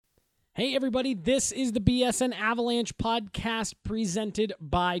Hey everybody, this is the BSN Avalanche Podcast presented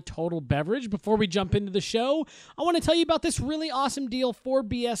by Total Beverage. Before we jump into the show, I want to tell you about this really awesome deal for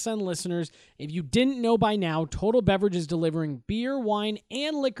BSN listeners. If you didn't know by now, Total Beverage is delivering beer, wine,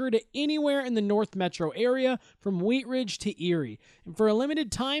 and liquor to anywhere in the North Metro area from Wheat Ridge to Erie. And for a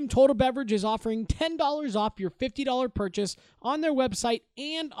limited time, Total Beverage is offering $10 off your $50 purchase on their website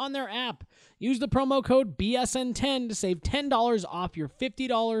and on their app. Use the promo code BSN10 to save $10 off your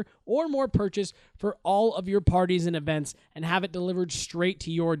 $50 or more purchase for all of your parties and events and have it delivered straight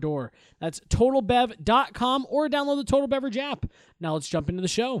to your door. That's TotalBev.com or download the Total Beverage app. Now let's jump into the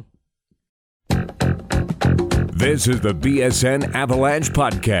show. This is the BSN Avalanche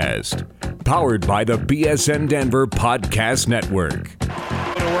Podcast, powered by the BSN Denver Podcast Network. To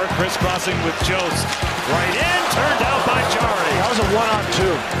work, crisscrossing with Jost. Right in, turned out by Jari. That was a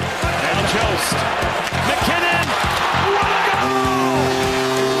 1-on-2. Now Jost. McKinnon. What a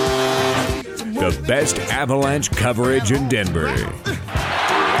goal! The best Avalanche coverage in Denver. Now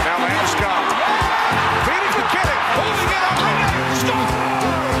Landeskog. Feeding McKinnon. Holding it up. Score!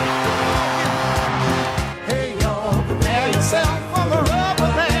 Hey, y'all, prepare yourself for the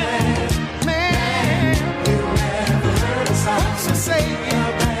rubber band. Man, you never heard a song so say it.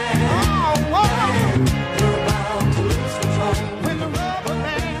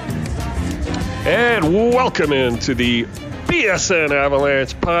 And welcome into the BSN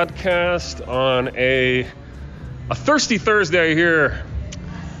Avalanche Podcast on a thirsty Thursday here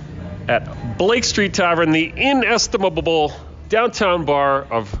at Blake Street Tavern, the inestimable downtown bar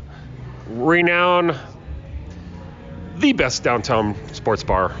of renown, the best downtown sports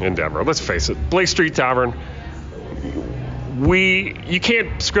bar in Denver. Let's face it, Blake Street Tavern. You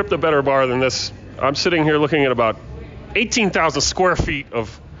can't script a better bar than this. I'm sitting here looking at about 18,000 square feet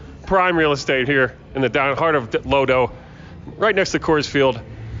of prime real estate here in the heart of Lodo, right next to Coors Field.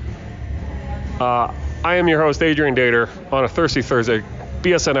 I am your host, Adrian Dater, on a Thirsty Thursday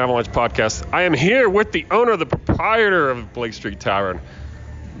BSN Avalanche Podcast. I am here with the owner, the proprietor of Blake Street Tavern,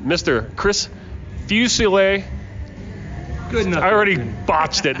 Mr. Chris Fusile. Good enough. I already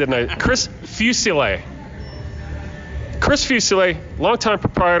botched it, didn't I? Chris Fusile. Chris Fusile, longtime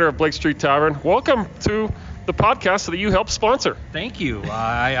proprietor of Blake Street Tavern. Welcome to the podcast that you helped sponsor. Thank you.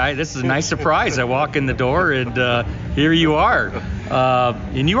 This is a nice surprise. I walk in the door and here you are.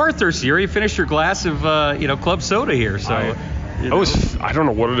 And you are thirsty. You already finished your glass of club soda here. So I don't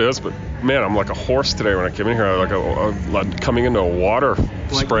know what it is, but man, I'm like a horse today when I came in here. Like coming into a water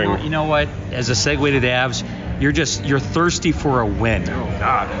spring. You know what? As a segue to the Avs, you're thirsty for a win. Oh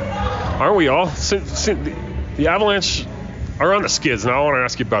God, aren't we all? The Avalanche are on the skids. Now I want to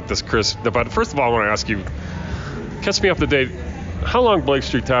ask you about this, Chris. But first of all, I want to ask you, catch me up to date. How long Blake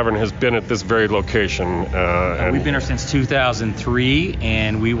Street Tavern has been at this very location? We've been here since 2003,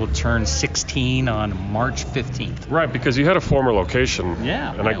 and we will turn 16 on March 15th. Right, because you had a former location.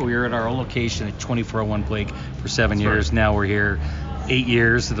 Yeah, we were at our old location at 2401 Blake for 7 years. Right. Now we're here 8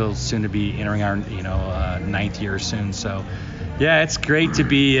 years. It'll soon to be entering our 9th year soon. So, yeah, it's great to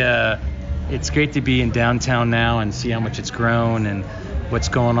be in downtown now and see how much it's grown and what's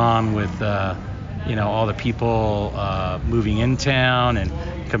going on with all the people moving in town and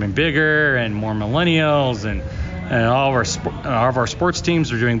becoming bigger and more millennials and all of our sports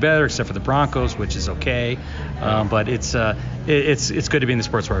teams are doing better except for the Broncos, which is okay. But it's good to be in the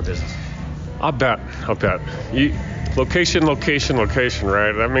sports bar business. I'll bet. Location,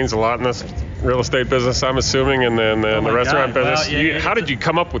 right? That means a lot in this real estate business, I'm assuming, and then the restaurant business. Well, how did you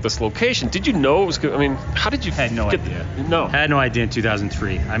come up with this location? Did you know it was good? I mean, how did you Had no idea. Had no idea in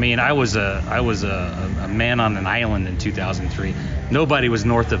 2003. I mean, I was a man on an island in 2003. Nobody was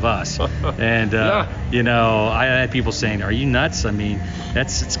north of us. And, I had people saying, are you nuts? I mean,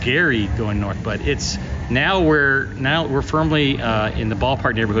 it's scary going north. But now we're firmly in the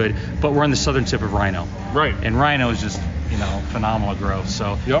ballpark neighborhood, but we're on the southern tip of Rhino. Right. And Rhino is just, phenomenal growth.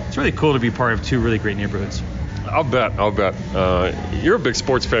 So It's really cool to be part of two really great neighborhoods. I'll bet. You're a big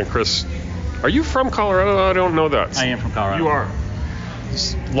sports fan, Chris. Are you from Colorado? I don't know that. I am from Colorado. You are.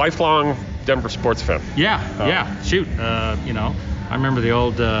 Lifelong Denver sports fan. Yeah. Shoot. I remember the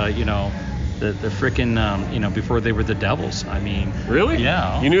old, the frickin', before they were the Devils. I mean. Really?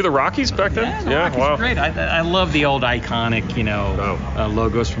 Yeah. You knew the Rockies back then? Yeah, Rockies were great. I love the old iconic,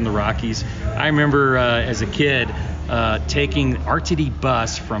 logos from the Rockies. I remember as a kid taking RTD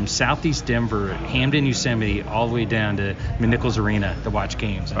bus from southeast Denver, Hamden, Yosemite, all the way down to Nichols Arena to watch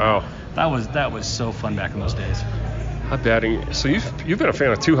games. Oh. That was so fun back in those days. Not bad. So you've been a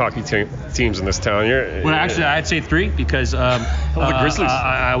fan of 2 hockey teams in this town. Well, actually, I'd say 3 because the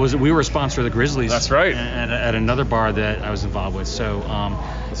Grizzlies. We were a sponsor of the Grizzlies. That's right. At another bar that I was involved with. So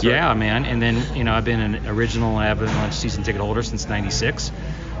yeah, man. And then I've been an original Avalanche season ticket holder since '96.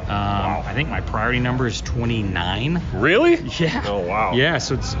 Wow. I think my priority number is 29. Really? Yeah. Oh wow. Yeah.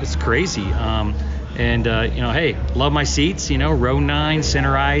 So it's crazy. And hey, love my seats. Row 9,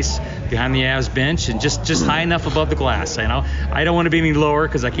 center ice, behind the Avs bench, and just high enough above the glass. I don't want to be any lower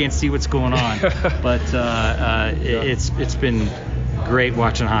because I can't see what's going on. But it's been great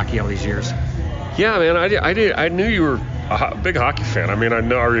watching hockey all these years. Yeah, man. I knew you were a big hockey fan. I mean, I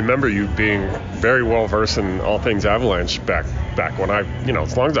remember you being very well versed in all things Avalanche back when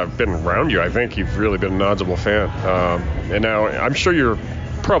as long as I've been around you, I think you've really been a knowledgeable fan. And now I'm sure you're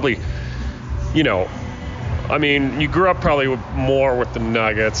probably. I mean, you grew up probably more with the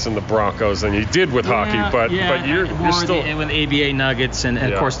Nuggets and the Broncos than you did with hockey, but you're still with ABA Nuggets and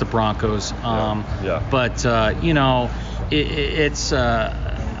of course the Broncos. But it's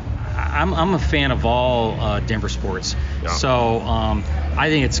I'm a fan of all Denver sports. Yeah. So I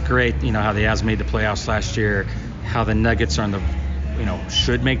think it's great, how the Avs made the playoffs last year, how the Nuggets are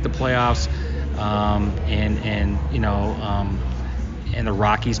should make the playoffs, and the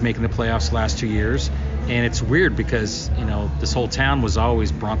Rockies making the playoffs the last 2 years. And it's weird because, this whole town was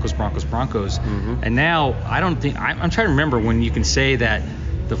always Broncos. Mm-hmm. And now I'm trying to remember when you can say that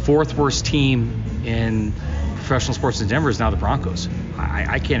the 4th worst team in professional sports in Denver is now the Broncos.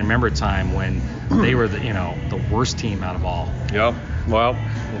 I can't remember a time when they were the worst team out of all. Yeah, well,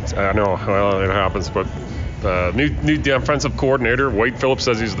 I know, it happens, but new defensive coordinator, Wade Phillips,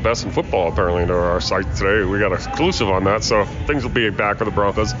 says he's the best in football, apparently, to our site today. We got an exclusive on that, so things will be back for the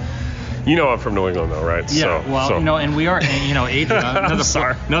Broncos. I'm from New England, though, right? Yeah, and we are, Adrian,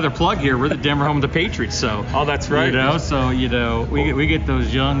 another plug here. We're the Denver home of the Patriots, so. Oh, that's right. We get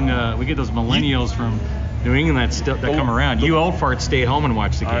those young, we get those millennials from New England that come around. You old farts stay at home and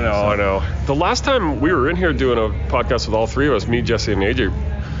watch the game. I know. The last time we were in here doing a podcast with all 3 of us, me, Jesse, and AJ,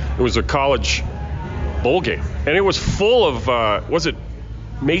 it was a college bowl game, and it was full of was it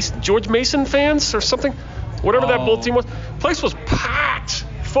George Mason fans or something, whatever that bowl team was. The place was packed,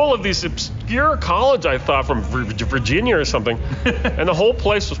 full of these obscure college, I thought, from Virginia or something, and the whole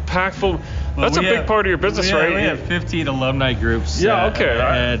place was packed full. That's a big part of your business, right? We have 15 alumni groups. Yeah, okay.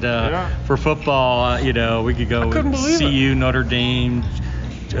 And for football, we could go with CU, Notre Dame,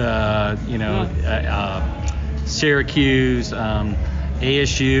 Syracuse,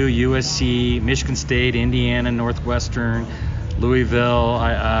 ASU, USC, Michigan State, Indiana, Northwestern, Louisville,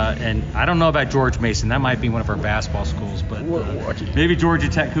 and I don't know about George Mason. That might be one of our basketball schools, but maybe Georgia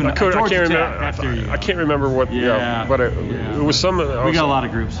Tech. I can't remember what. It was some. We got a lot of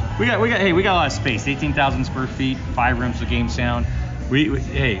groups. We got a lot of space. 18,000 square feet, 5 rooms with game sound. We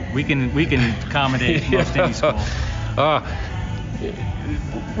can accommodate most any school.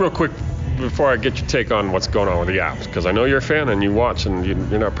 Real quick, before I get your take on what's going on with the Avs, because I know you're a fan and you watch, and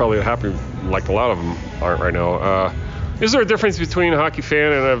you're not probably happy like a lot of them aren't right now. Is there a difference between a hockey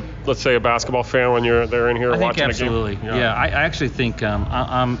fan and let's say a basketball fan when they're in here watching absolutely. a game? Yeah, I actually think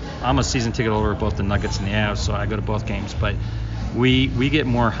I'm a season ticket holder of both the Nuggets and the Avs, so I go to both games. But we get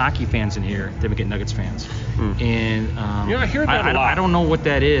more hockey fans in here than we get Nuggets fans. And I hear that a lot. I don't know what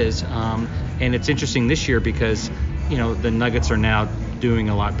that is. And it's interesting this year because the Nuggets are now doing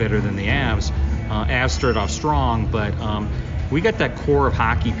a lot better than the Avs. Avs started off strong, but we got that core of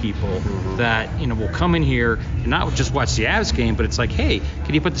hockey people that will come in here and not just watch the Avs game, but it's like, hey,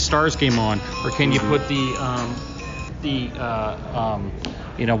 can you put the Stars game on, or can you put the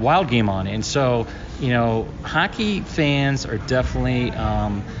Wild game on? And so hockey fans are definitely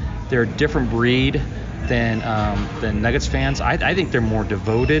they're a different breed than Nuggets fans. I think they're more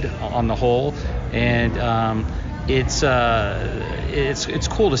devoted on the whole, and it's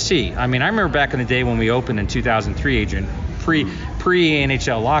cool to see. I mean, I remember back in the day when we opened in 2003, Adrian, pre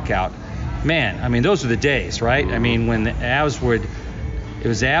NHL lockout. Man, I mean, those were the days, right? I mean, when the Avs it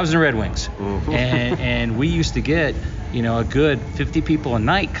was the Avs and Red Wings, and we used to get a good 50 people a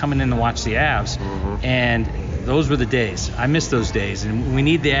night coming in to watch the Avs, and those were the days. I miss those days, and we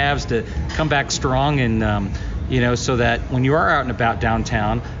need the Avs to come back strong and. So that when you are out and about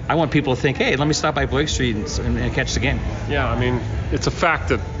downtown, I want people to think, hey, let me stop by Blake Street and catch the game. Yeah, I mean, it's a fact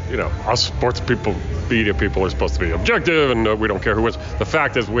that, us sports people, media people are supposed to be objective and we don't care who wins. The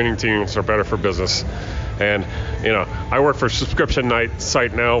fact is winning teams are better for business. And, I work for a subscription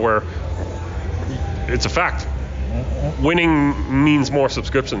site now where it's a fact. winning means more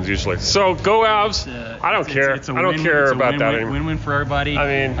subscriptions usually. So go Avs. I don't care. I don't care about that anymore. Win-win for everybody.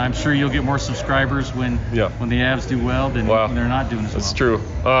 I mean, I'm sure you'll get more subscribers when the Avs do well than when they're not doing as well. That's true.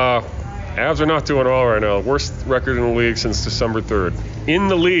 Avs are not doing well right now. Worst record in the league since December 3rd. In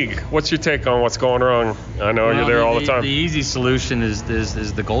the league, what's your take on what's going wrong? I know you're there all the time. The easy solution is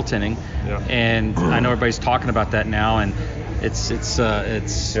the goaltending, and I know everybody's talking about that now, and it's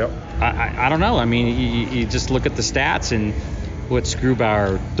I don't know. I mean, you just look at the stats, and what's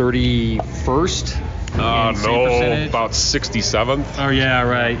Grubauer, 31st? No, about 67th. Oh yeah,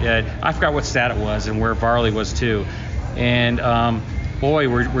 right. Yeah, I forgot what stat it was and where Varley was too, and boy,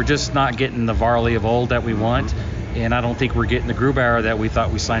 we're just not getting the Varley of old that we want, and I don't think we're getting the Grubauer that we thought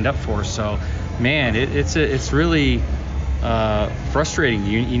we signed up for. So, man, it's really frustrating.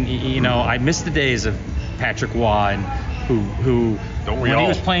 You know, I miss the days of Patrick Waugh, and who when he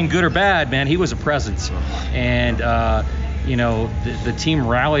was playing good or bad, man, he was a presence, and you know, the team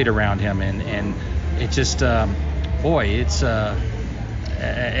rallied around him, and it just it's.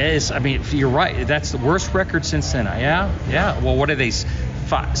 I mean, you're right. That's the worst record since then. Yeah. Well, what are they?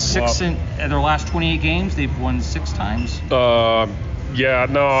 Six in their last 28 games. They've won 6 times. I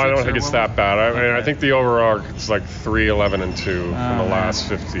don't think it's that bad. I mean, I think the overall it's like 3-11-2 from the last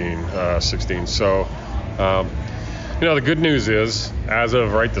 16. So, you know, the good news is, as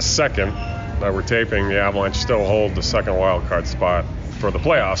of right the second that we're taping, the Avalanche still hold the second wild card spot for the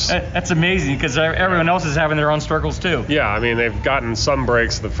playoffs. That's amazing, because everyone else is having their own struggles too. Yeah, I mean, they've gotten some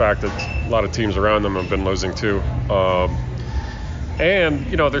breaks. The fact that a lot of teams around them have been losing too. And,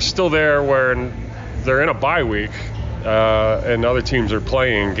 you know, they're still there where they're in a bye week, and other teams are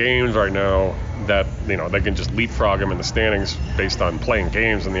playing games right now that, you know, they can just leapfrog them in the standings based on playing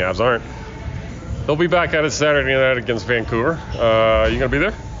games, and the Avs aren't. They'll be back at it Saturday night against Vancouver. You going to be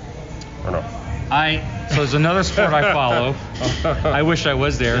there or no? So there's another sport I follow. I wish I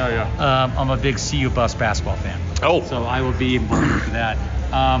was there. I'm a big CU Bus basketball fan. Oh. So I will be involved for that.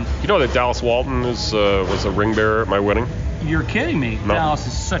 You know that Dallas Walton was a ring bearer at my wedding? You're kidding me. No. Dallas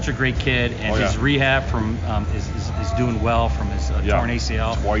is such a great kid, and his rehab from is doing well from his torn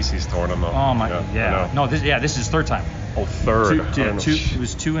ACL. Twice he's torn them up. Oh my God. No, this is his third time. Oh, third. It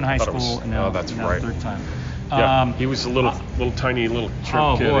was 2 in high school, and now that's now right. Third time. Yeah, he was a little tiny little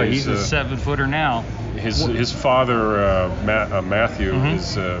trim kid. Oh boy, he's a 7-footer now. His father, Matthew,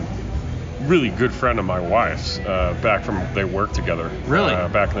 is a really good friend of my wife's. Back from they worked together. Really?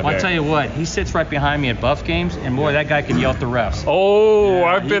 Back in the day. I'll tell you what, he sits right behind me at Buff games, and boy, that guy can yell at the refs. Oh,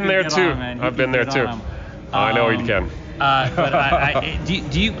 I've been there too. I've been there too. I know he can. But do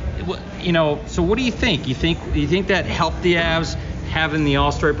you so what do you think? You think that helped the Avs having the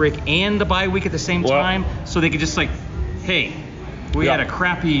All-Star break and the bye week at the same time, so they could just hey, we had a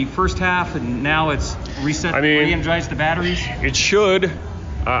crappy first half, and now it's re-energize the batteries? It should.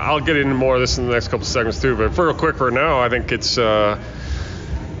 I'll get into more of this in the next couple seconds too, but real quick for now, I think it's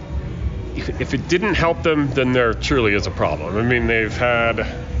if it didn't help them, then there truly is a problem. I mean, they've had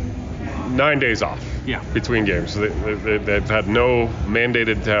 9 days off between games. They've had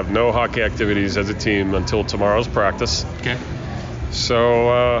mandated to have no hockey activities as a team until tomorrow's practice. Okay.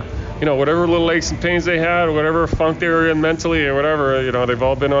 So, whatever little aches and pains they had, or whatever funk they were in mentally or whatever, they've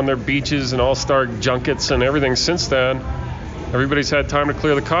all been on their beaches and all-star junkets and everything since then. Everybody's had time to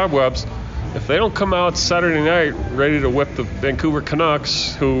clear the cobwebs. If they don't come out Saturday night ready to whip the Vancouver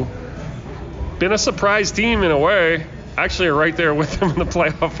Canucks, who been a surprise team in a way, actually are right there with them in the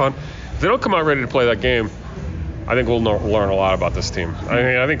playoff hunt. If they don't come out ready to play that game, I think we'll learn a lot about this team.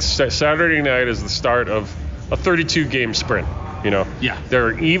 I think Saturday night is the start of a 32-game sprint.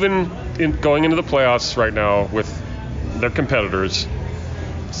 They're even going into the playoffs right now with their competitors.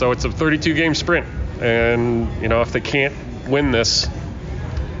 So it's a 32-game sprint. And, if they can't win this,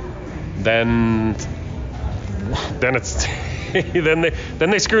 then it's then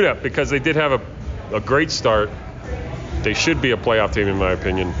they screwed up, because they did have a great start. They should be a playoff team in my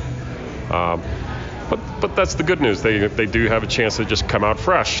opinion. But that's the good news. They do have a chance to just come out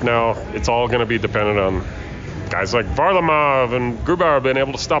fresh. Now it's all going to be dependent on guys like Varlamov and Grubauer being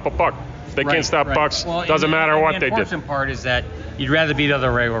able to stop a puck. If they can't stop pucks, doesn't matter what they did. The unfortunate part is that you'd rather be the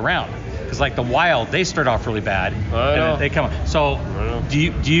other way around. Because like the Wild, they start off really bad, and they come on. So do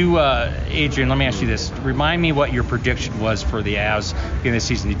you, Adrian, let me ask you this. Remind me what your prediction was for the Avs in this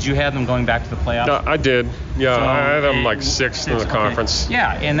season. Did you have them going back to the playoffs? No, I did. Yeah, so, I had them like sixth in the conference.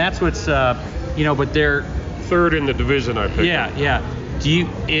 Yeah, and that's what's, but they're third in the division, I picked. Yeah. Do you,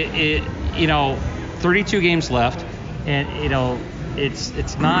 32 games left, and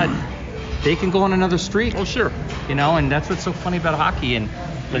it's not. They can go on another streak. Oh, sure. And that's what's so funny about hockey. And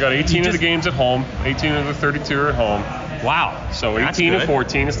They got 18 of the games at home. 18 of the 32 are at home. Wow. So 18 and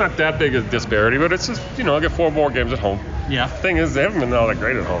 14. It's not that big a disparity, but it's just, I get 4 more games at home. Yeah. The thing is, they haven't been all that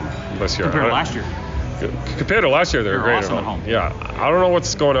great at home this year. Compared to last year. Compared to last year, they were great awesome at home. at home. Yeah. I don't know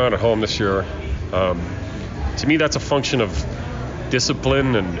what's going on at home this year. To me, that's a function of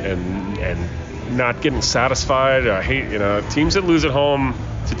discipline and not getting satisfied. I hate, teams that lose at home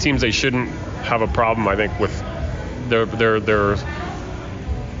to teams they shouldn't have a problem, I think, with their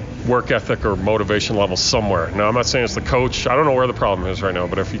work ethic or motivation level somewhere. Now, I'm not saying it's the coach. I don't know where the problem is right now,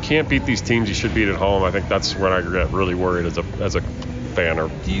 but if you can't beat these teams you should beat at home, I think that's when I get really worried as a fan or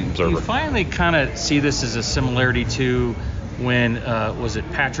observer. Do you finally kind of see this as a similarity to when, was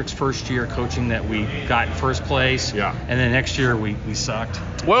it Patrick's first year coaching that we got in first place? Yeah. And then next year we sucked?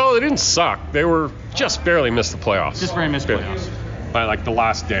 Well, they didn't suck. They were just barely missed the playoffs. Just barely missed playoffs. By like the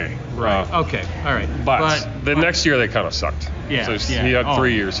last day. Right. Okay. All right. But the next year they kind of sucked. Yeah. So he had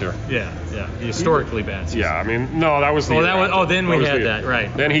 3 years here. Yeah. Yeah. Historically bad season. Yeah. I mean, no, that was the. Then we had that. Right.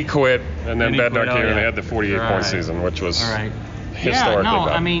 Then he quit, and then Bednar came and they had the 48-point right. season, which was historically yeah. No.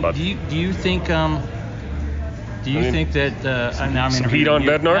 bad. I mean, do you think think that now I'm interviewing heat on you.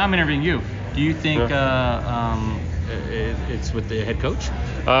 Bednar? Now I'm interviewing you. Do you think it's with the head coach?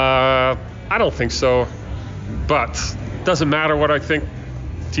 I don't think so, but doesn't matter what I think.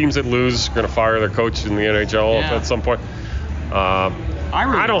 Teams that lose are going to fire their coach in the NHL at some point. I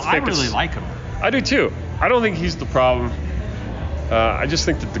really like him. I do too. I don't think he's the problem. I just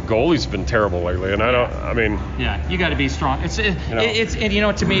think that the goalie's been terrible lately, and yeah, you got to be strong. It's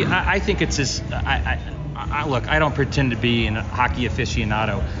and to me, I think it's just look, I don't pretend to be a hockey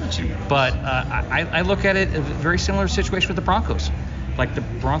aficionado, but I look at it a very similar situation with the Broncos. Like the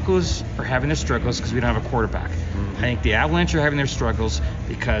Broncos are having their struggles because we don't have a quarterback. Mm-hmm. I think the Avalanche are having their struggles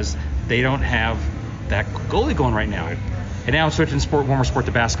because they don't have that goalie going right now. And now I'm switching one more sport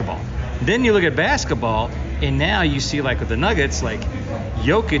to basketball. Then you look at basketball, and now you see like with the Nuggets, like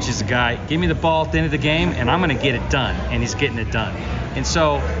Jokic is a guy, give me the ball at the end of the game, and I'm going to get it done, and he's getting it done. And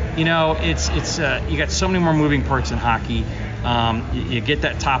so, it's you got so many more moving parts in hockey. You get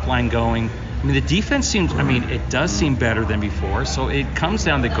that top line going. I mean, the defense seems, it does seem better than before, so it comes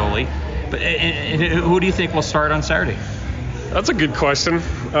down to goalie. But and who do you think will start on Saturday? That's a good question.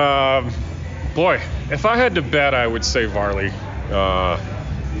 Boy, if I had to bet, I would say Varley.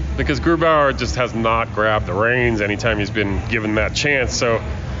 Because Grubauer just has not grabbed the reins anytime he's been given that chance. So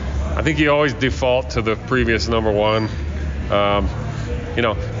I think you always default to the previous number one.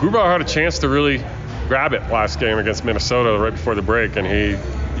 Grubauer had a chance to really grab it last game against Minnesota right before the break, and he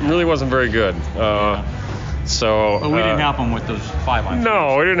really wasn't very good. But we didn't help him with those 5-on-3s.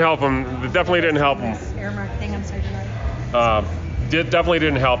 No, we didn't help him. Definitely didn't help him. Airmark thing, I'm sorry, Gerard. Definitely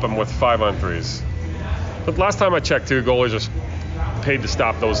didn't help him with 5-on-3s. But last time I checked, too, goalies are paid to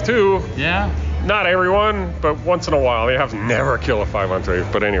stop those too. Yeah. Not everyone, but once in a while. They have never kill a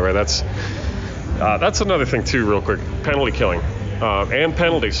 5-on-3. But anyway, that's another thing too, real quick. Penalty killing and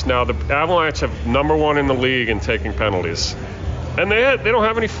penalties. Now the Avalanche have number one in the league in taking penalties, and they don't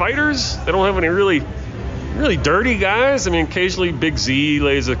have any fighters. They don't have any really dirty guys. I mean, occasionally Big Z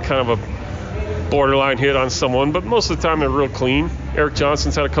lays a kind of a borderline hit on someone, but most of the time they're real clean. Eric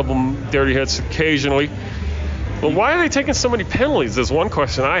Johnson's had a couple dirty hits occasionally. But why are they taking so many penalties? There's one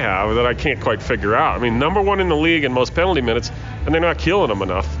question I have that I can't quite figure out. I mean, number one in the league in most penalty minutes, and they're not killing them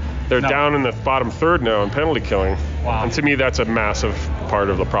enough. They're down in the bottom third now in penalty killing. Wow. And to me, that's a massive part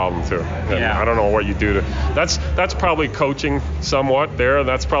of the problem too. And yeah. I don't know what you do to. That's probably coaching somewhat there.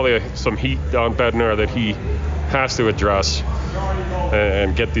 That's probably some heat on Bednar that he has to address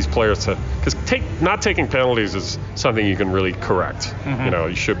and get these players to. Because not taking penalties is something you can really correct. Mm-hmm.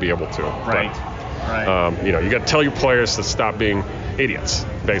 You should be able to. Right. But, you got to tell your players to stop being idiots.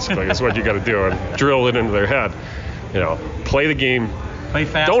 Basically, is what you got to do, and drill it into their head. Play the game. Play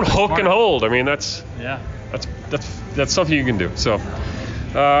fast. Don't hook and hold. I mean, that's something you can do. So,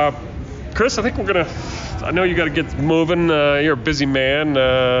 Chris, I think we're gonna. I know you got to get moving. You're a busy man,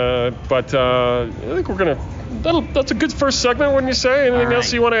 but I think we're gonna. That's a good first segment. Wouldn't you say? Anything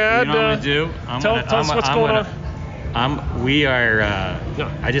else you want to add? You know what I'm gonna do? Tell us what's going on. We are.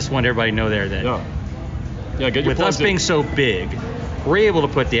 I just want everybody to know there that. Yeah. Get your with us being so big, we're able to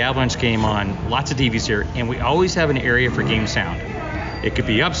put the Avalanche game on lots of TVs here, and we always have an area for game sound. It could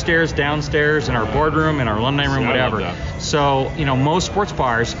be upstairs, downstairs, in our boardroom, in our alumni room, whatever. So, most sports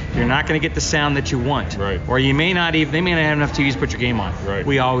bars, you're not going to get the sound that you want. Right. Or they may not have enough TVs to put your game on. Right.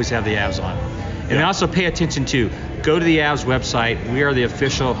 We always have the Avs on. And also pay attention to, go to the Avs website. We are the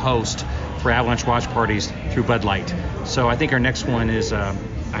official host for Avalanche watch parties through Bud Light. So I think our next one is,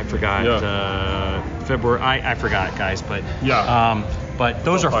 I forgot, February. I forgot, guys. But But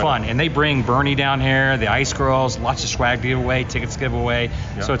those are fun, and they bring Bernie down here, the Ice Girls, lots of swag to give away, tickets to give away.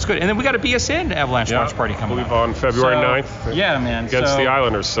 Yeah. So it's good. And then we got a BSN Avalanche watch party coming up. I believe on February 9th. Yeah, man. Against the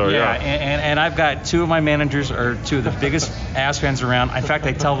Islanders. So yeah. And I've got two of my managers are two of the biggest ass fans around. In fact,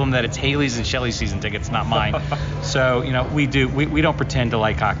 I tell them that it's Haley's and Shelley's season tickets, not mine. So we don't pretend to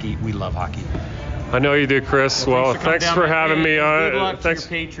like hockey. We love hockey. I know you do, Chris. Well, thanks for having me on. Good luck thanks to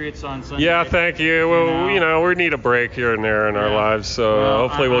the Patriots on Sunday. Yeah, thank you. Well, we need a break here and there in our lives, so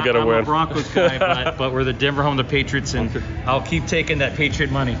hopefully we'll get a win. I'm a Broncos guy, but we're the Denver home of the Patriots, and I'll keep taking that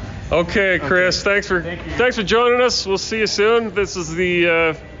Patriot money. Okay, Chris. Thanks for joining us. We'll see you soon. This is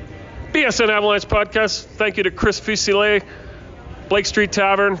the BSN Avalanche Podcast. Thank you to Chris Fusilier, Blake Street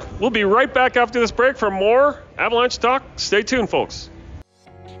Tavern. We'll be right back after this break for more Avalanche talk. Stay tuned, folks.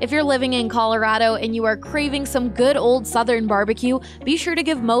 If you're living in Colorado and you are craving some good old Southern barbecue, be sure to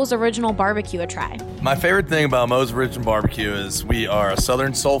give Moe's Original Barbecue a try. My favorite thing about Moe's Original Barbecue is we are a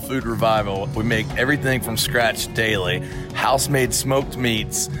Southern soul food revival. We make everything from scratch daily, house-made smoked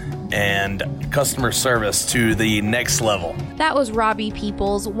meats, and customer service to the next level. That was Robbie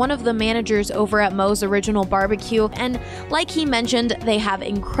Peoples, one of the managers over at Moe's Original Barbecue, and like he mentioned, they have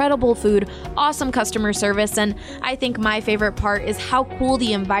incredible food, awesome customer service, and I think my favorite part is how cool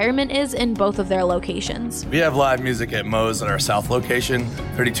the environment is in both of their locations. We have live music at Moe's at our South location,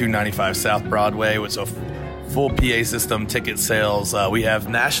 3295 South Broadway, with a full PA system, ticket sales. We have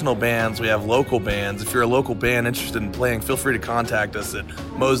national bands, we have local bands. If you're a local band interested in playing, feel free to contact us at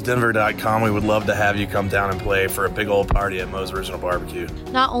moesdenver.com. We would love to have you come down and play for a big old party at Moe's Original Barbecue.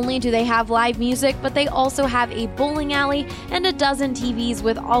 Not only do they have live music, but they also have a bowling alley and a dozen TVs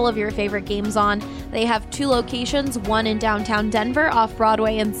with all of your favorite games on. They have two locations, one in downtown Denver off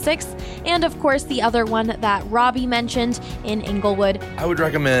Broadway and 6th, and of course the other one that Robbie mentioned in Inglewood. I would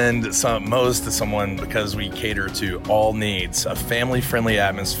recommend Moe's to someone because we cater to all needs, a family-friendly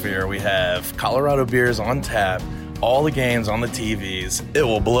atmosphere. We have Colorado beers on tap, all the games on the TVs. It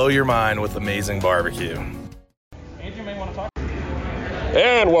will blow your mind with amazing barbecue. Adrian may want to talk.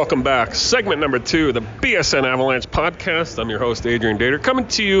 And welcome back. Segment number 2 of the BSN Avalanche Podcast. I'm your host, Adrian Dater, coming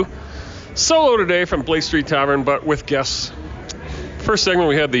to you solo today from Blake Street Tavern, but with guests. First segment,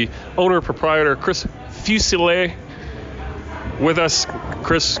 we had the owner-proprietor, Chris Fusilier, with us.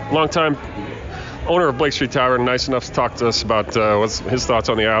 Chris, longtime owner of Blake Street Tavern, nice enough to talk to us about what's his thoughts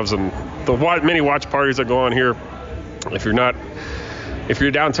on the Avs and the many watch parties that go on here. If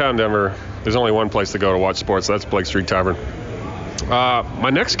you're downtown Denver, there's only one place to go to watch sports. That's Blake Street Tavern. My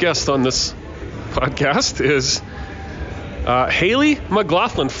next guest on this podcast is Haley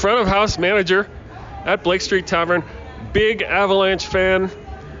McLaughlin, front of house manager at Blake Street Tavern, big Avalanche fan,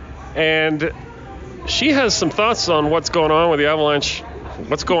 and she has some thoughts on what's going on with the Avalanche,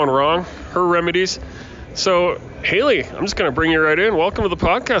 what's going wrong, her remedies. So, Haley, I'm just going to bring you right in. Welcome to the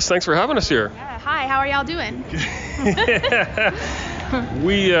podcast. Thanks for having us here. Yeah, hi, how are y'all doing?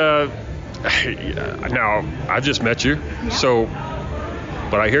 Now, I just met you,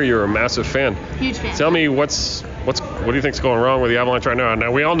 but I hear you're a massive fan. Huge fan. Tell me what do you think's going wrong with the Avalanche right now?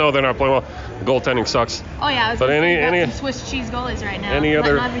 Now, we all know they're not playing well. The goaltending sucks. Oh yeah, I was some Swiss cheese goalies right now.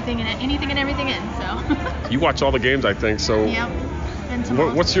 Anything and everything in. So. You watch all the games, I think. So. Yep.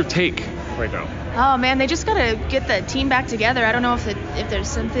 What's your take right now? Oh man, they just gotta get the team back together. I don't know if there's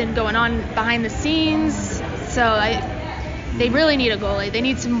something going on behind the scenes. So they really need a goalie. They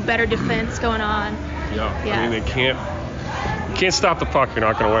need some better defense going on. Yeah. I mean, they can't stop the puck. You're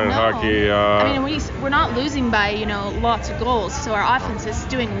not going to win in hockey. I mean, we're not losing by lots of goals. So our offense is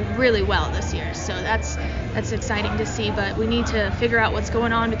doing really well this year. So that's exciting to see. But we need to figure out what's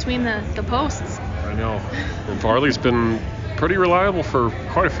going on between the posts. I know. And Varley's been pretty reliable for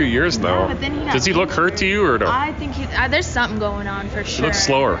quite a few years now. But then does he look hurt to you or no? I think there's something going on for sure. He looks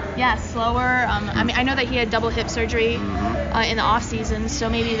slower. Yeah, slower. I mean, I know that he had double hip surgery in the off season, so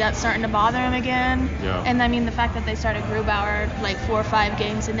maybe that's starting to bother him again. Yeah. And I mean, the fact that they started Grubauer like 4 or 5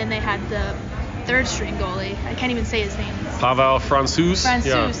 games, and then they had the third string goalie. I can't even say his name. Pavel Francouz.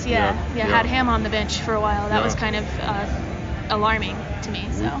 Yeah. Had him on the bench for a while. That was kind of alarming to me.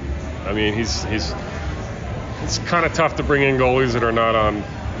 So. I mean, it's kind of tough to bring in goalies that are not on,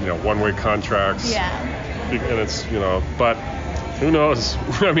 one-way contracts. Yeah. And it's, but who knows?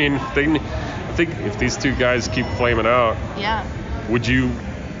 I mean, I think if these two guys keep flaming out, would you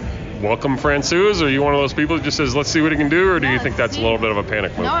welcome Francouz? Or are you one of those people that just says, let's see what he can do? Or do you think that's a little bit of a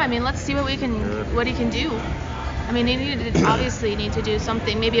panic move? No, I mean, let's see what he can do. I mean, they obviously need to do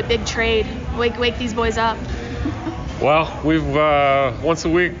something, maybe a big trade, wake these boys up. Well, we've once a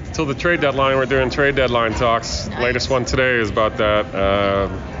week till the trade deadline, we're doing trade deadline talks. Nice. Latest one today is about that.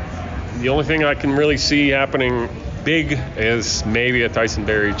 The only thing I can really see happening big as maybe a Tyson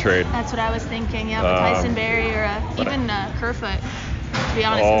Berry trade. That's what I was thinking. Yeah, Tyson Berry or even Kerfoot. To be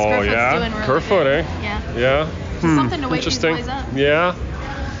honest, Oh, Kerfoot's yeah? doing really Kerfoot, good. eh? Yeah. Yeah. Something to wake these Interesting. boys up. Yeah.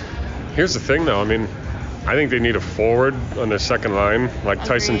 Here's the thing, though. I mean, I think they need a forward on their second line. Like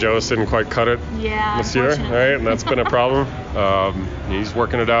Tyson Agreed. Jost didn't quite cut it Yeah, this year, unfortunately. right? And that's been a problem. He's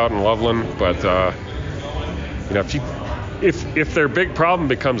working it out in Loveland, but you know, if their big problem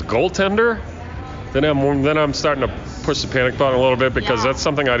becomes goaltender, then I'm starting to push the panic button a little bit, because Yeah. that's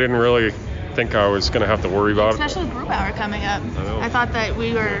something I didn't really think I was going to have to worry about. Especially with Grubauer coming up. I know. I thought that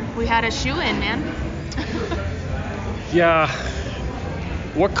we had a shoe-in, man. Yeah.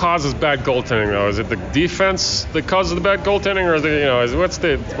 What causes bad goaltending, though? Is it the defense that causes the bad goaltending, or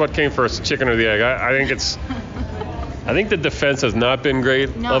what came first, the chicken or the egg? I think the defense has not been great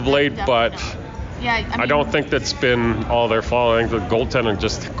of late, but Yeah, I don't think that's been all their fault. I think the goaltending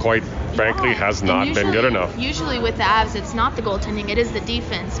just quite frankly has not been good enough. Usually with the Avs, it's not the goaltending, it is the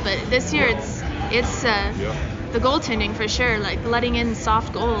defense. But this year, it's the goaltending for sure, like letting in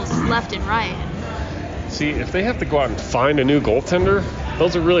soft goals left and right. See, if they have to go out and find a new goaltender,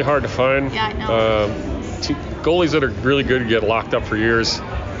 those are really hard to find. Yeah, I know. Goalies that are really good get locked up for years.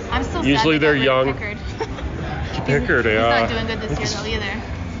 I'm still Usually sad they're about young. Pickard. Pickard, He's not doing good this year though either.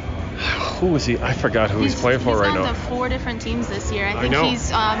 Who was he? I forgot who he's playing for right now. He's on to 4 different teams this year. I think know.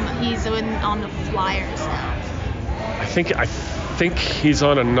 he's on the Flyers now. I think he's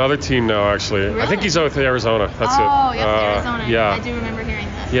on another team now, actually. Really? I think he's out with Arizona. That's it. Oh, yep, Arizona. Yeah. I do remember hearing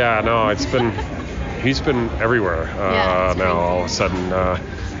that. Yeah, no, he's been everywhere Yeah, now all of a sudden.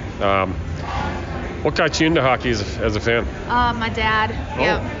 What got you into hockey as a fan? My dad.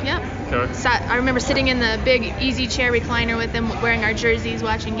 Yep. Okay. I remember sitting in the big easy chair recliner with him, wearing our jerseys,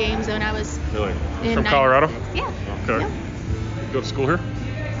 watching games when I was Really? in From Colorado? 96. Yeah. Okay. Yep. You go to school here?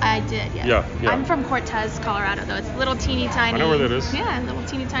 I did, yes. Yeah. I'm from Cortez, Colorado, though. It's a little teeny tiny. I know where that is. Yeah, a little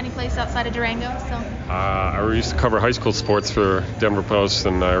teeny tiny place outside of Durango. So. I used to cover high school sports for Denver Post,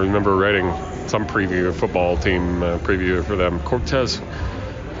 and I remember writing some football team preview for them. Cortez.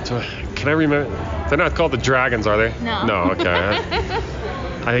 So, can I remember? They're not called the Dragons, are they? No. No, okay.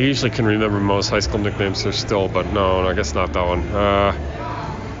 I usually can remember most high school nicknames there still, but no, I guess not that one.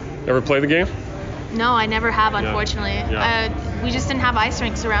 Ever play the game? No, I never have, unfortunately. Yeah. We just didn't have ice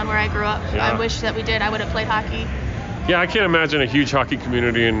rinks around where I grew up. Yeah. I wish that we did. I would have played hockey. Yeah, I can't imagine a huge hockey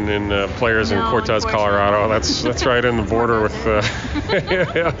community in players in No, Cortez, Colorado. That's right in the border with. More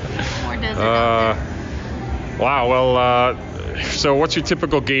desert out there. Wow. Well, so what's your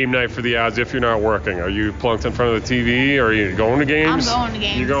typical game night for the Avs if you're not working? Are you plunked in front of the TV, or are you going to games? I'm going to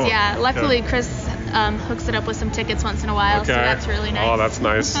games. You're going? Yeah. Luckily, Okay. Chris hooks it up with some tickets once in a while, so that's really nice. Oh, that's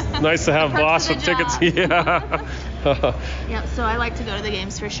nice. Nice to have Perks boss of with the tickets. job. Yeah. Yeah, so I like to go to the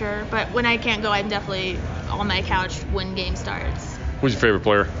games for sure. But when I can't go, I'm definitely on my couch when game starts. Who's your favorite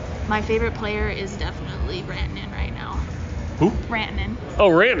player? My favorite player is definitely Rantanen right now. Who? Rantanen.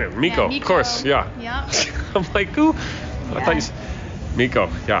 Oh, Rantanen. Mikko, Yeah, of course. Yeah. Yep. I'm like, who? I thought you said Mikko.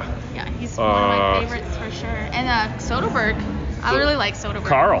 Yeah. Yeah, he's one of my favorites for sure. And Soderbergh. I really like Soderbergh.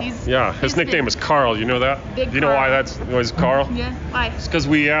 Carl. His His nickname is Carl. You know that? Big You know why Carl. that was Carl? Yeah, why? It's because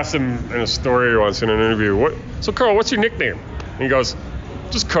we asked him in a story once in an interview, So Carl, what's your nickname? And he goes,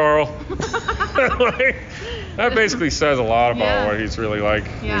 just Carl. Like, that basically says a lot about what he's really like.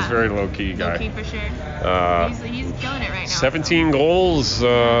 Yeah. He's a very low-key guy. Low-key for sure. He's killing it right now. 17 goals.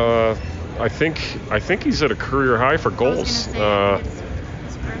 I think he's at a career high for goals.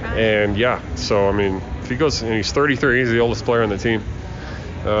 And yeah, so I mean, if he goes and he's 33, he's the oldest player on the team.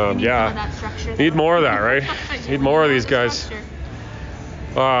 Need more of that, right? Need more of these guys.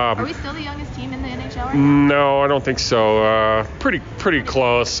 Are we still the youngest team in the NHL right now? No, I don't think so. Pretty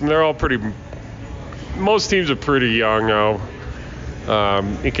close. I mean, they're all pretty. Most teams are pretty young now.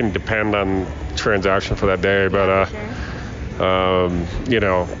 It can depend on transaction for that day, but you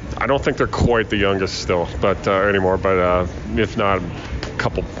know, I don't think they're quite the youngest still, but anymore. But if not, a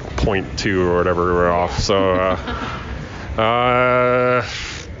couple 0.2 or whatever we're off. So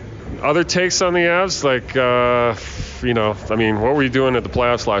other takes on the Avs, like you know, I mean, what were you doing at the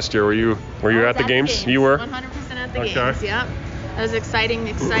playoffs last year? Were you at the games? You were 100% at the games. Yep. That was exciting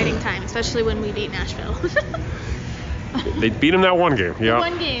time, especially when we beat Nashville. They beat him that one game. Yeah.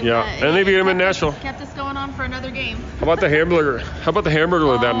 One game. Yeah. And they beat him in Nashville. Kept us going on for another game. How about the hamburger?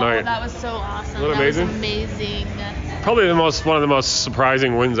 That night? That was so awesome. Wasn't that amazing? Was amazing. Probably one of the most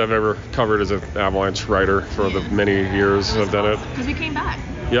surprising wins I've ever covered as an Avalanche writer for the many years I've done it. Because we came back.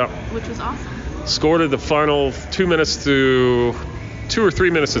 Yep. Which was awesome. Scored at the final 2 or 3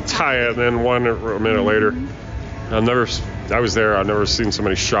 minutes to tie it, and then 1 minute later. I'll never I was there. I've never seen so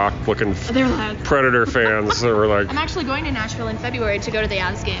many shocked-looking They're loud. Predator fans that were like. I'm actually going to Nashville in February to go to the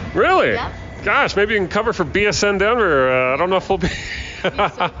Avs game. Really? Yep. Gosh, maybe you can cover for BSN Denver. I don't know if we'll be. It'd be so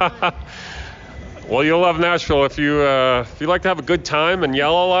fun. Well, you'll love Nashville if you like to have a good time and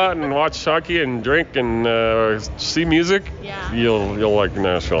yell a lot and watch hockey and drink and see music. Yeah. You'll like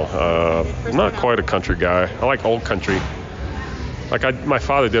Nashville. I'm not quite a country guy. I like old country. Like my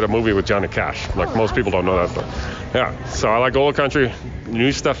father did a movie with Johnny Cash. Like most people don't know that, but yeah. So I like old country,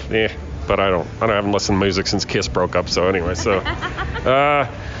 new stuff. Yeah, but I haven't listened to music since Kiss broke up. So anyway,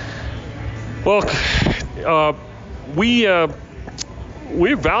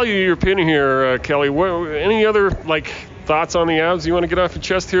 we value your opinion here, Kelly. Any other thoughts on the Avs you want to get off your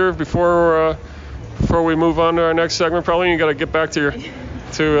chest here before we move on to our next segment? Probably you got to get back to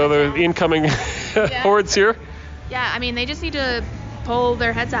the incoming hordes here. Yeah, I mean they just need to pull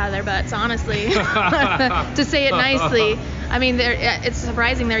their heads out of their butts, honestly, to say it nicely. I mean, it's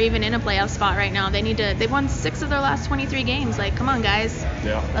surprising they're even in a playoff spot right now. They've won 6 of their last 23 games. Like, come on, guys.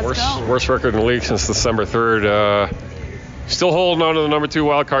 Yeah, let's go. Worst record in the league since December 3rd. Still holding on to the number 2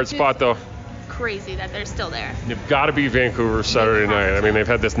 wild card spot, though. Crazy that they're still there. You've got to be Vancouver Saturday night. I mean, they've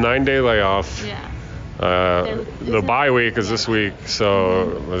had this 9-day layoff. Yeah. The bye week is this week,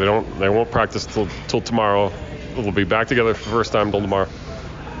 so they won't practice till tomorrow. We'll be back together for the first time till tomorrow.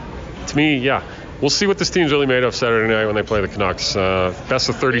 To me, yeah. We'll see what this team's really made of Saturday night when they play the Canucks. Best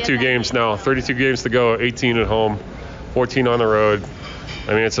of 32 games now. 32 games to go, 18 at home, 14 on the road.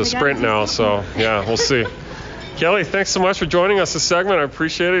 I mean, it's a sprint now, so yeah, we'll see. Kelly, thanks so much for joining us this segment. I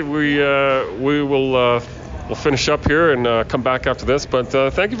appreciate it. We'll finish up here and come back after this. But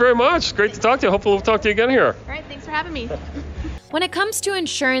thank you very much. Great to talk to you. Hopefully we'll talk to you again here. All right, thanks for having me. When it comes to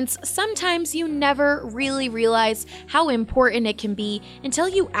insurance, sometimes you never really realize how important it can be until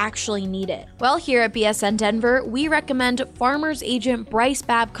you actually need it. Well, here at BSN Denver, we recommend Farmers Agent Bryce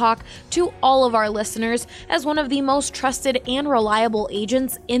Babcock to all of our listeners as one of the most trusted and reliable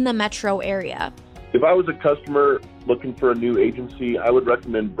agents in the metro area. If I was a customer looking for a new agency, I would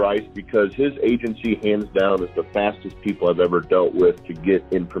recommend Bryce because his agency, hands down, is the fastest people I've ever dealt with to get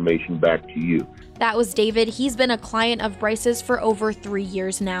information back to you. That was David. He's been a client of Bryce's for over 3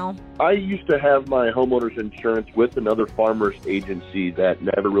 years now. I used to have my homeowner's insurance with another farmer's agency that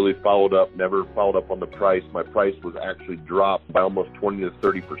never really followed up on the price. My price was actually dropped by almost 20 to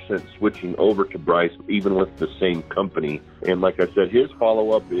 30% switching over to Bryce, even with the same company. And like I said, his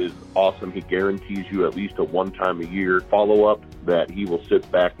follow-up is awesome. He guarantees you at least a one-time-a-year follow-up that he will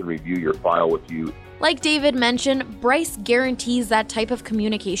sit back and review your file with you. Like David mentioned, Bryce guarantees that type of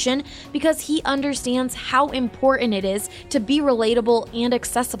communication because he understands how important it is to be relatable and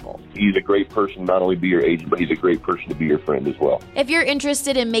accessible. He's a great person, not only be your agent, but he's a great person to be your friend as well. If you're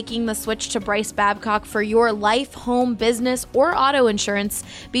interested in making the switch to Bryce Babcock for your life, home, business, or auto insurance,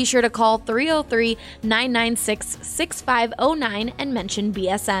 be sure to call 303-996-6509 and mention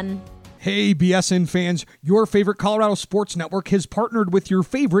BSN. Hey, BSN fans, your favorite Colorado sports network has partnered with your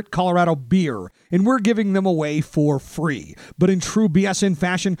favorite Colorado beer, and we're giving them away for free. But in true BSN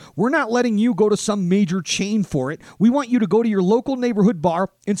fashion, we're not letting you go to some major chain for it. We want you to go to your local neighborhood bar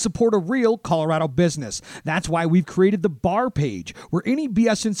and support a real Colorado business. That's why we've created the bar page, where any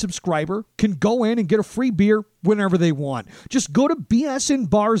BSN subscriber can go in and get a free beer whenever they want. Just go to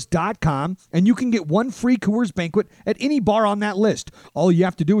bsnbars.com and you can get one free Coors Banquet at any bar on that list. All you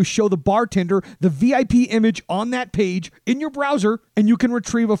have to do is show the bartender the VIP image on that page in your browser and you can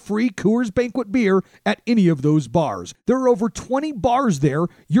retrieve a free Coors Banquet beer at any of those bars. There are over 20 bars there.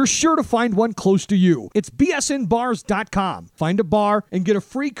 You're sure to find one close to you. It's bsnbars.com. Find a bar and get a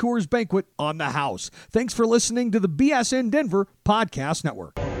free Coors Banquet on the house. Thanks for listening to the BSN Denver Podcast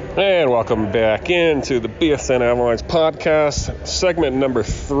Network. And welcome back into the BSN Avalanche Podcast, segment number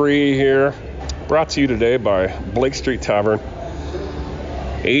 3 here, brought to you today by Blake Street Tavern.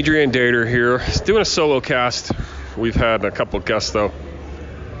 Adrian Dater here. He's doing a solo cast. We've had a couple of guests, though.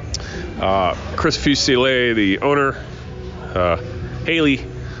 Chris Fusilier, the owner. Haley,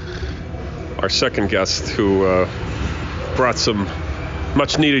 our second guest, who brought some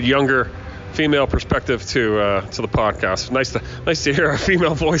much-needed younger female perspective to the podcast. Nice to hear a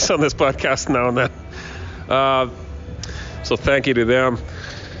female voice on this podcast now and then. So thank you to them.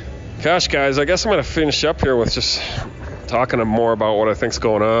 Gosh, guys, I guess I'm going to finish up here with just talking more about what I think's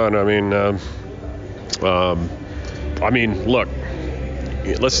going on. I mean, look,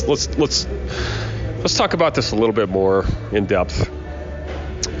 let's talk about this a little bit more in depth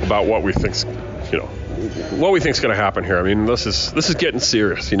about what we think's going to happen here. I mean, this is getting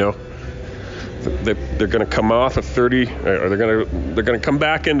serious, you know. They're going to come off a 30, or they're going to come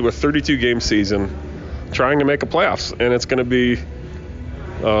back into a 32 game season trying to make a playoffs, and it's going to be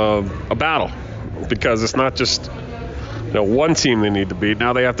a battle because it's not just one team they need to beat.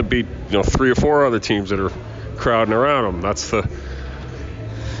 Now they have to beat 3 or 4 other teams that are crowding around them.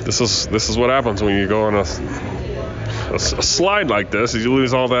 This is what happens when you go on a slide like this. Is you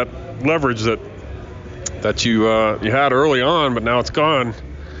lose all that leverage that you had early on, but now it's gone.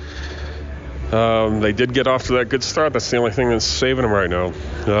 They did get off to that good start. That's the only thing that's saving them right now.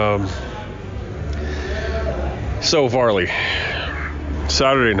 So Varley,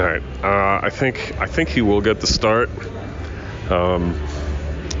 Saturday night. I think he will get the start.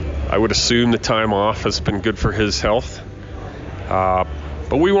 I would assume the time off has been good for his health.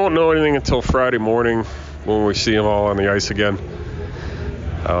 But we won't know anything until Friday morning when we see him all on the ice again.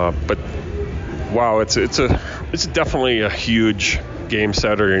 But wow, it's definitely a huge game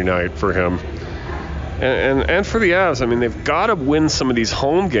Saturday night for him. And for the Avs, I mean, they've got to win some of these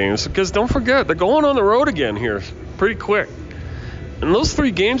home games because don't forget, they're going on the road again here pretty quick. And those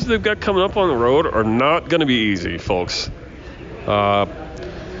 3 games that they've got coming up on the road are not going to be easy, folks.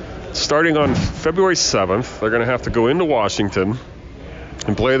 Starting on February 7th, they're going to have to go into Washington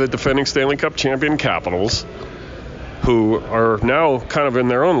and play the defending Stanley Cup champion Capitals, who are now kind of in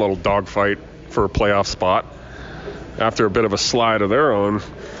their own little dogfight for a playoff spot after a bit of a slide of their own.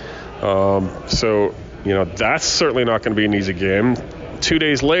 So that's certainly not going to be an easy game. 2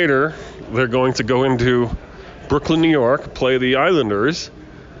 days later, they're going to go into Brooklyn, New York, play the Islanders,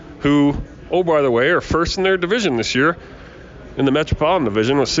 who, oh, by the way, are first in their division this year in the Metropolitan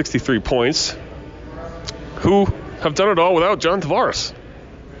Division with 63 points, who have done it all without John Tavares,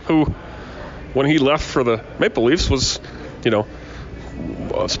 who, when he left for the Maple Leafs, was,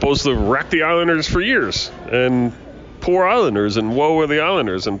 supposed to wreck the Islanders for years. And poor Islanders, and woe are the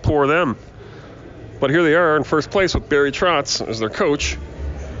Islanders, and poor them. But here they are in first place with Barry Trotz as their coach,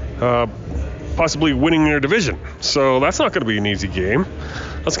 possibly winning their division. So that's not going to be an easy game.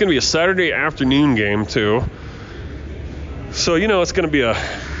 That's going to be a Saturday afternoon game, too. So, it's going to be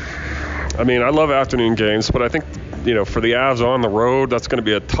I love afternoon games, but I think, for the Avs on the road, that's going to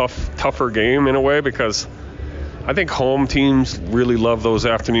be a tougher game in a way because I think home teams really love those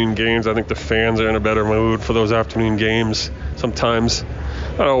afternoon games. I think the fans are in a better mood for those afternoon games sometimes,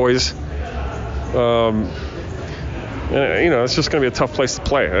 not always. It's just going to be a tough place to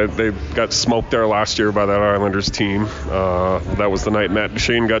play. They got smoked there last year by that Islanders team. That was the night Matt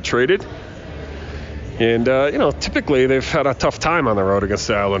Duchene got traded. And, typically they've had a tough time on the road against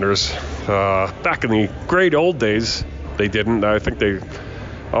the Islanders. Back in the great old days, they didn't. I think they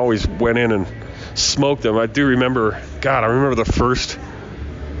always went in and smoked them. I remember the first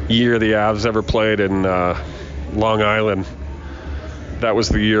year the Avs ever played in Long Island. That was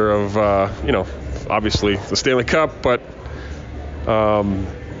the year of, obviously the Stanley Cup, but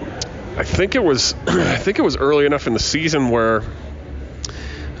I think it was early enough in the season where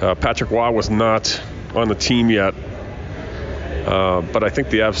Patrick Waugh was not on the team yet. But I think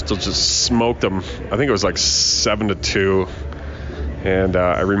the Avs still just smoked them. I think it was like 7-2. And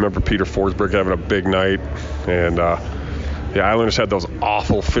I remember Peter Forsberg having a big night. And the Islanders had those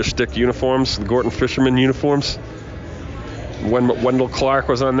awful fish stick uniforms, the Gorton Fisherman uniforms. When Wendell Clark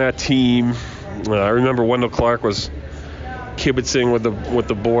was on that team, I remember Wendell Clark was kibitzing with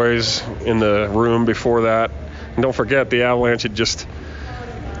the boys in the room before that. And don't forget, the Avalanche had just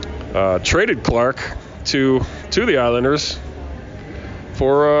traded Clark to the Islanders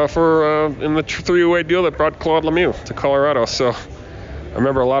for in the 3-way deal that brought Claude Lemieux to Colorado. So I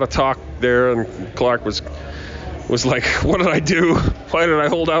remember a lot of talk there, and Clark was like, "What did I do? Why did I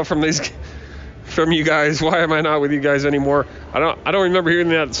hold out from you guys? Why am I not with you guys anymore?" I don't remember hearing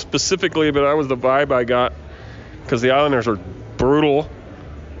that specifically, but that was the vibe I got because the Islanders are brutal.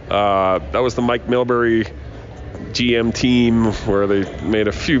 That was the Mike Milbury GM team where they made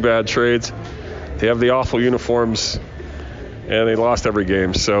a few bad trades. They have the awful uniforms, and they lost every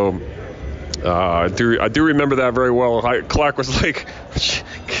game. So I do remember that very well. Clark was like,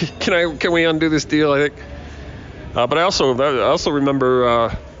 "Can we undo this deal?" I think. But I also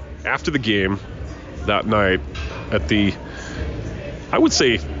remember after the game that night at the, I would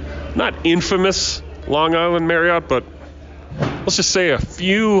say, not infamous Long Island Marriott, but let's just say a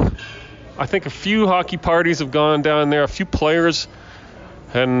few hockey parties have gone down there. A few players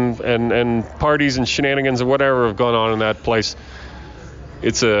and parties and shenanigans or whatever have gone on in that place.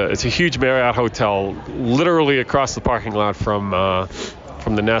 It's a huge Marriott hotel, literally across the parking lot from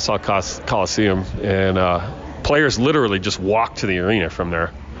the Nassau Coliseum, and players literally just walk to the arena from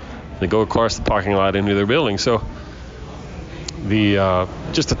there. They go across the parking lot into their building. So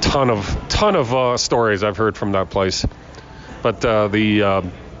just a ton of stories I've heard from that place. But the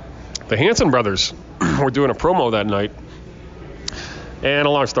Hanson brothers were doing a promo that night. And a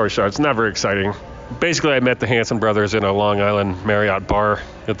long story short, it's not very exciting. Basically, I met the Hanson brothers in a Long Island Marriott bar,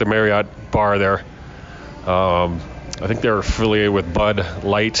 at the Marriott bar there. I think they were affiliated with Bud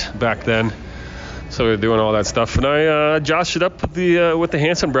Light back then. So we were doing all that stuff. And I joshed it up with the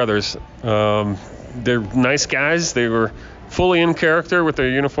Hanson brothers. They're nice guys. They were fully in character with their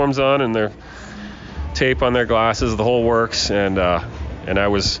uniforms on and their tape on their glasses, the whole works. And I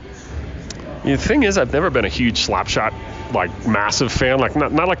was... The thing is, I've never been a huge Slapshot, like, massive fan. Like,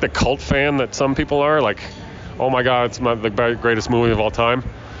 not like the cult fan that some people are. Like, oh my God, it's the greatest movie of all time.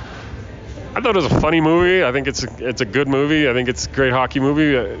 I thought it was a funny movie. I think it's a good movie. I think it's a great hockey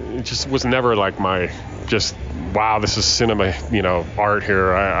movie. It just was never like my just, wow, this is cinema, art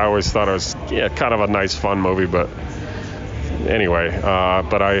here. I always thought it was, kind of a nice, fun movie. But anyway,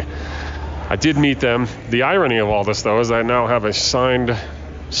 but I did meet them. The irony of all this, though, is I now have a signed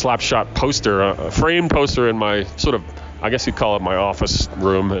Slapshot poster, a framed poster in my sort of, I guess you'd call it my office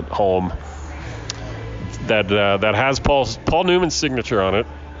room at home, that has Paul Newman's signature on it,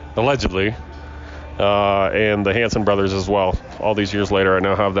 allegedly, and the Hanson brothers as well. All these years later, I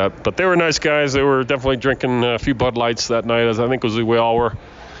now have that. But they were nice guys. They were definitely drinking a few Bud Lights that night, as I think we all were.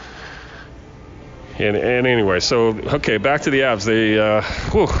 And anyway, so, okay, back to the Avs. They're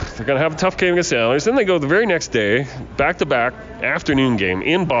going to have a tough game against the Islanders. Then they go the very next day, back-to-back afternoon game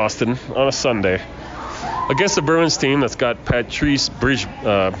in Boston on a Sunday against the Bruins team that's got Patrice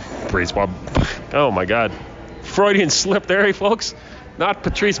Brisebois. Oh, my God. Freudian slip there, folks. Not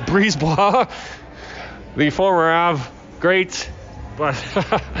Patrice Brisebois, the former Av. Great. But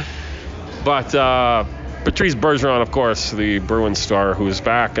Patrice Bergeron, of course, the Bruins star, who is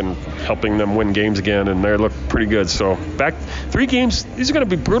back and helping them win games again, and they look pretty good. So back 3 games. These are going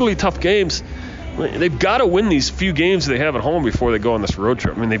to be brutally tough games. They've got to win these few games they have at home before they go on this road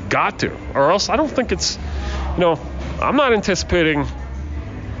trip. I mean, they've got to, or else I don't think it's, I'm not anticipating.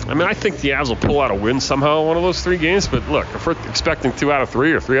 I mean, I think the Avs will pull out a win somehow in one of those 3 games. But look, if we're expecting 2 out of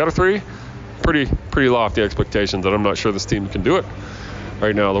 3 or 3 out of 3, pretty lofty expectations that I'm not sure this team can do it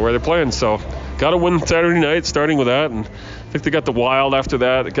right now, the way they're playing. So got to win Saturday night, starting with that. And I think they got the Wild after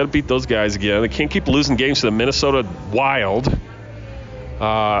that. They got to beat those guys again. They can't keep losing games to the Minnesota Wild,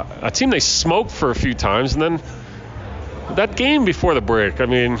 a team they smoked for a few times. And then that game before the break, I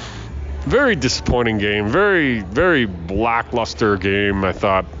mean, very disappointing game. Very, very lackluster game, I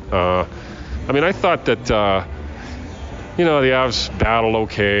thought. I thought that, the Avs battled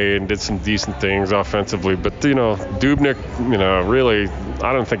okay and did some decent things offensively. But, Dubnyk, really,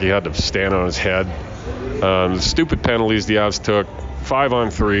 I don't think he had to stand on his head. The stupid penalties the Avs took,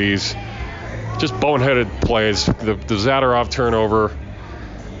 5-on-3s, just boneheaded plays, the Zadorov turnover.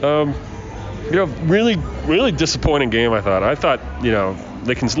 Really, really disappointing game, I thought. I thought,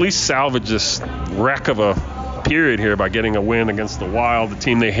 they can at least salvage this wreck of a period here by getting a win against the Wild, the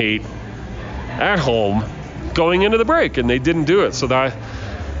team they hate, at home, going into the break, and they didn't do it. So that,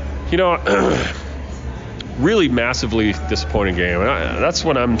 really massively disappointing game. And that's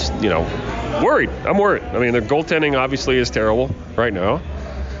when I'm, worried. I'm worried. I mean, their goaltending obviously is terrible right now.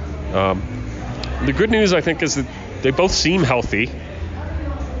 The good news, I think, is that they both seem healthy.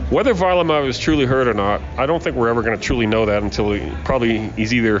 Whether Varlamov is truly hurt or not, I don't think we're ever going to truly know that until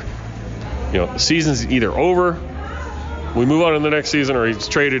he's either, the season's either over, we move on to the next season, or he's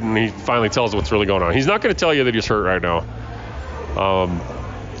traded and he finally tells what's really going on. He's not going to tell you that he's hurt right now.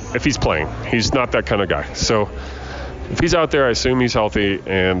 If he's playing, he's not that kind of guy. So if he's out there, I assume he's healthy,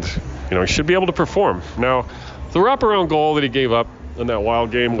 and he should be able to perform. Now, the wraparound goal that he gave up in that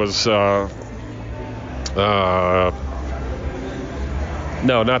Wild game was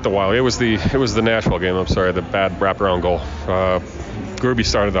no, not the Wild. It was the Nashville game. I'm sorry, the bad wraparound goal. Gruby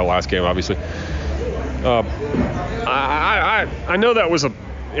started that last game, obviously. I know that was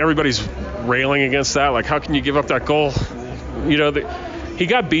everybody's railing against that. Like, how can you give up that goal? He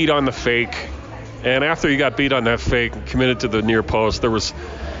got beat on the fake, and after he got beat on that fake and committed to the near post, there's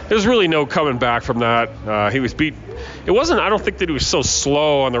really no coming back from that. He was beat. It wasn't. I don't think that he was so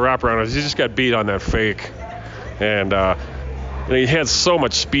slow on the wraparound. He just got beat on that fake, and he had so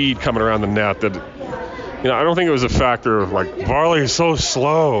much speed coming around the net that. I don't think it was a factor of like Varley is so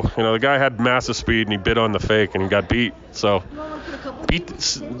slow. The guy had massive speed and he bit on the fake and he got beat. So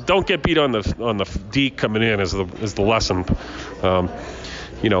don't get beat on the deke coming in is the lesson.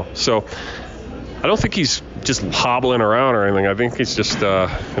 So I don't think he's just hobbling around or anything. I think he's just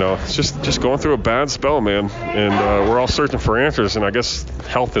just going through a bad spell, man. And we're all searching for answers, and I guess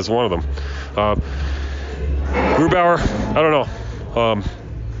health is one of them. Grubauer, I don't know.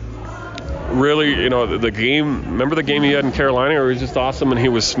 really, the game, remember the game he had in Carolina where he was just awesome and he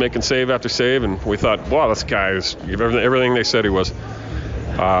was making save after save, and we thought, wow, this guy is everything they said he was.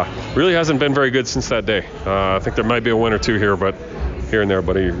 Really hasn't been very good since that day. I think there might be a win or two here and there,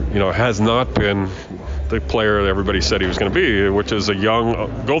 but he, has not been the player that everybody said he was going to be, which is a young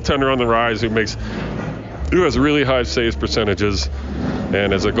goaltender on the rise who has really high saves percentages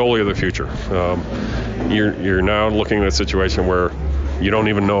and is a goalie of the future. You're now looking at a situation where you don't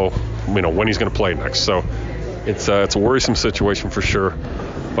even know, when he's going to play next. So it's a worrisome situation for sure.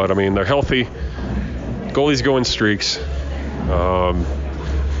 But I mean, they're healthy. Goalies go in streaks.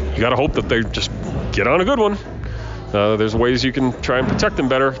 You got to hope that they just get on a good one. There's ways you can try and protect them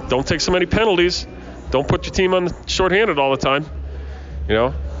better. Don't take so many penalties. Don't put your team on shorthanded all the time.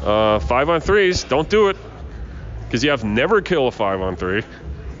 5-on-3s, don't do it, because you have never kill a 5-on-3.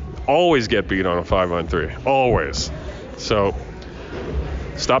 Always get beat on a 5-on-3. Always. So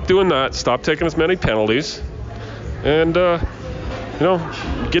stop doing that. Stop taking as many penalties. And,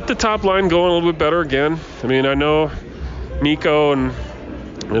 get the top line going a little bit better again. I mean, I know Mikko and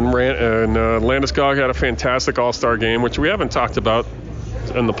Landeskog had a fantastic All-Star game, which we haven't talked about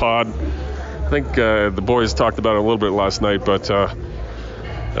in the pod. I think the boys talked about it a little bit last night, but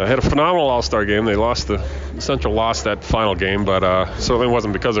had a phenomenal All-Star game. They lost Central lost that final game, but certainly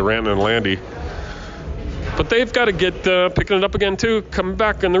wasn't because of Rantanen and Landy. But they've got to get picking it up again too, coming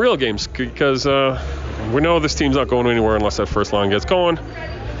back in the real games, because we know this team's not going anywhere unless that first line gets going.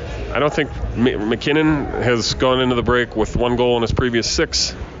 I don't think McKinnon has gone into the break with 1 goal in his previous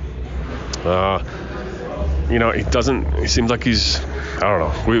 6. He seems like he's, I don't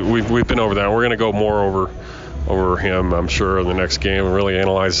know. We've been over that. We're going to go more over him, I'm sure, in the next game and really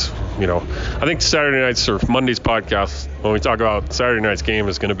analyze. I think Saturday nights or Monday's podcast, when we talk about Saturday night's game,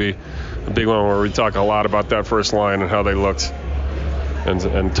 is going to be a big one where we talk a lot about that first line and how they looked,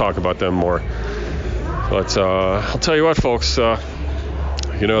 and talk about them more. But I'll tell you what, folks.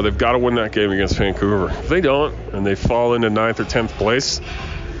 They've got to win that game against Vancouver. If they don't, and they fall into 9th or 10th place,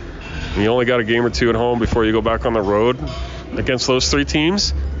 and you only got a game or two at home before you go back on the road against those 3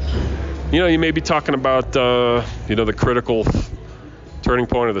 teams, you may be talking about, the critical turning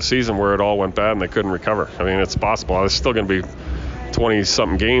point of the season where it all went bad and they couldn't recover. I mean, it's possible. There's still going to be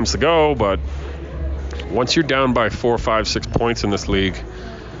 20-something games to go, but once you're down by 4, 5, 6 points in this league,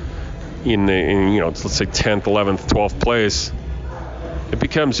 in let's say 10th, 11th, 12th place, it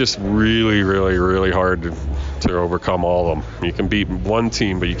becomes just really, really, really hard to overcome all of them. You can beat one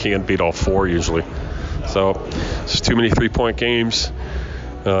team, but you can't beat all 4 usually. So it's just too many 3-point games.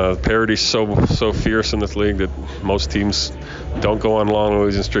 Parity's so fierce in this league that most teams don't go on long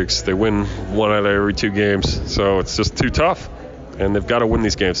losing streaks. They win 1 out of every 2 games. So it's just too tough, and they've got to win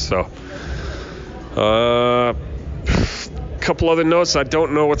these games. So couple other notes. I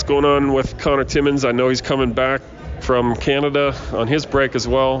don't know what's going on with Connor Timmins. I know he's coming back from Canada on his break as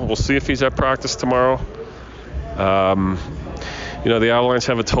well. We'll see if he's at practice tomorrow. The Avalanche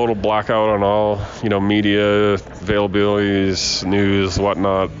have a total blackout on all, media availabilities, news,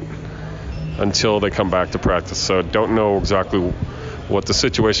 whatnot, until they come back to practice. So don't know exactly what the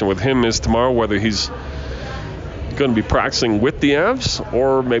situation with him is tomorrow, whether he's going to be practicing with the Avs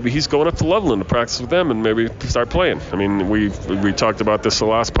or maybe he's going up to Loveland to practice with them and maybe start playing. I mean, we talked about this the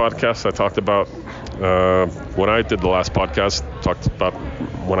last podcast. I talked about when I did the last podcast, talked about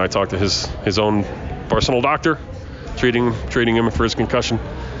when I talked to his own personal doctor, treating him for his concussion.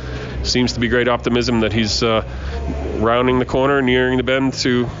 Seems to be great optimism that he's rounding the corner, nearing the bend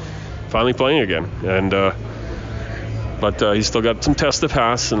to finally playing again. And but he's still got some tests to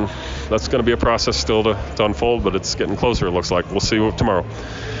pass, and that's going to be a process still to unfold, but it's getting closer, it looks like. We'll see tomorrow.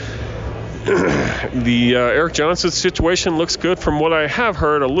 The Eric Johnson situation looks good. From what I have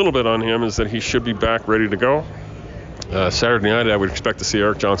heard a little bit on him is that he should be back ready to go. Saturday night, I would expect to see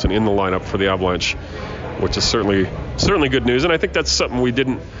Eric Johnson in the lineup for the Avalanche, which is certainly good news. And I think that's something we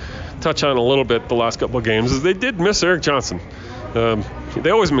didn't touch on a little bit the last couple of games, is they did miss Eric Johnson. They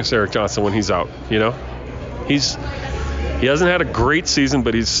always miss Eric Johnson when he's out, He hasn't had a great season,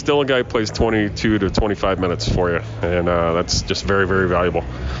 but he's still a guy who plays 22 to 25 minutes for you, and that's just very, very valuable.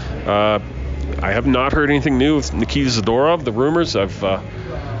 I have not heard anything new with Nikita Zadorov. The rumors, I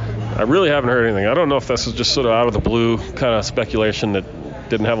really haven't heard anything. I don't know if this is just sort of out of the blue kind of speculation that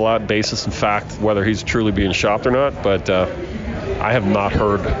didn't have a lot of basis in fact, whether he's truly being shopped or not, but I have not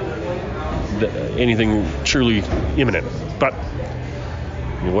heard anything truly imminent. But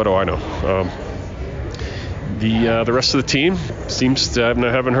what do I know? The rest of the team seems to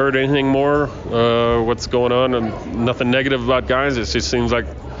haven't heard anything more. What's going on, and nothing negative about guys. It just seems like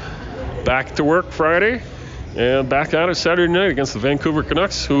back to work Friday and back at it Saturday night against the Vancouver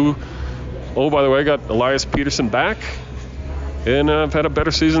Canucks, who oh, by the way, I got Elias Peterson back, and I've had a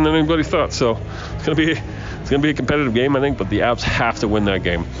better season than anybody thought. So it's gonna be a competitive game, I think, but the Avs have to win that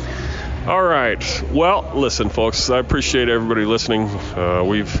game. All right. Well, listen, folks, I appreciate everybody listening.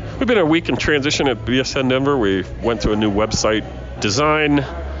 We've been a week in transition at BSN Denver. We went to a new website design,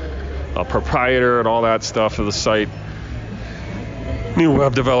 a proprietor, and all that stuff of the site. New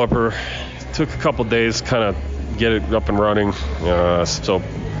web developer. Took a couple days, kind of get it up and running. So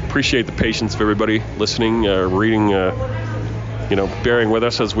appreciate the patience of everybody listening, reading, bearing with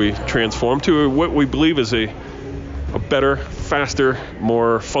us as we transform to what we believe is a better, faster,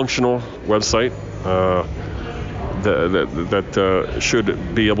 more functional website that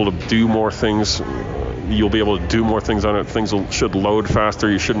should be able to do more things. You'll be able to do more things on it. Things should load faster.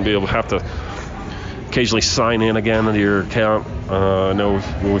 You shouldn't be able to have to occasionally sign in again into your account. I know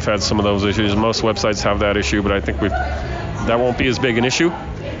we've had some of those issues. Most websites have that issue, but I think that won't be as big an issue.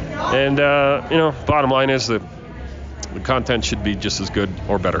 And bottom line is that the content should be just as good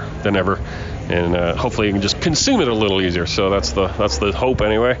or better than ever, and hopefully you can just consume it a little easier. So that's the hope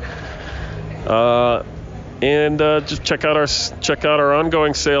anyway. And just check out our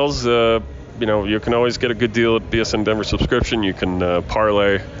ongoing sales. You can always get a good deal at BSN Denver subscription. You can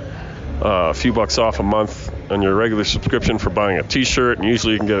parlay a few bucks off a month on your regular subscription for buying a T-shirt, and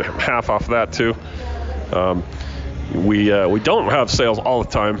usually you can get half off of that too. We don't have sales all the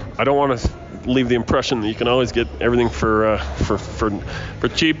time. I don't want to leave the impression that you can always get everything for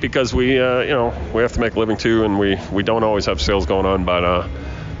cheap, because we have to make a living too, and we don't always have sales going on.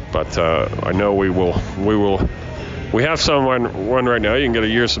 But I know we will. We have some one right now. You can get a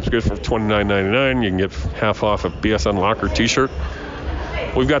year subscription for $29.99. You can get half off a BSN Locker T-shirt.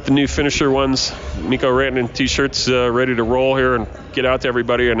 We've got the new finisher ones, Mikko Rantanen T-shirts, ready to roll here and get out to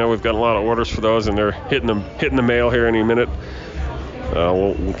everybody. I know we've got a lot of orders for those, and they're hitting the mail here any minute.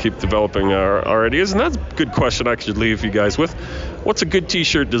 We'll keep developing our ideas, and that's a good question I should leave you guys with. What's a good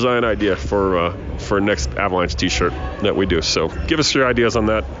T-shirt design idea for next Avalanche T-shirt that we do? So give us your ideas on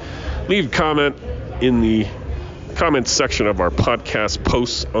that. Leave a comment in the comments section of our podcast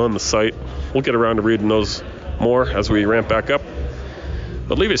posts on the site. We'll get around to reading those more as we ramp back up.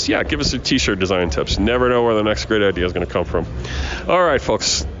 But give us your T-shirt design tips. You never know where the next great idea is going to come from. All right,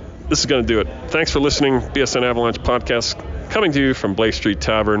 folks, this is going to do it. Thanks for listening. BSN Avalanche Podcast coming to you from Blake Street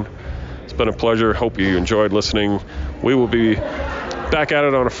Tavern. It's been a pleasure. Hope you enjoyed listening. We will be back at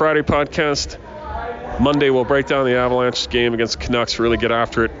it on a Friday podcast. Monday, we'll break down the Avalanche game against the Canucks, really get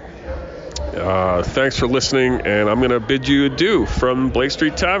after it. Thanks for listening, and I'm going to bid you adieu from Blake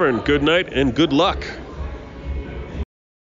Street Tavern. Good night and good luck.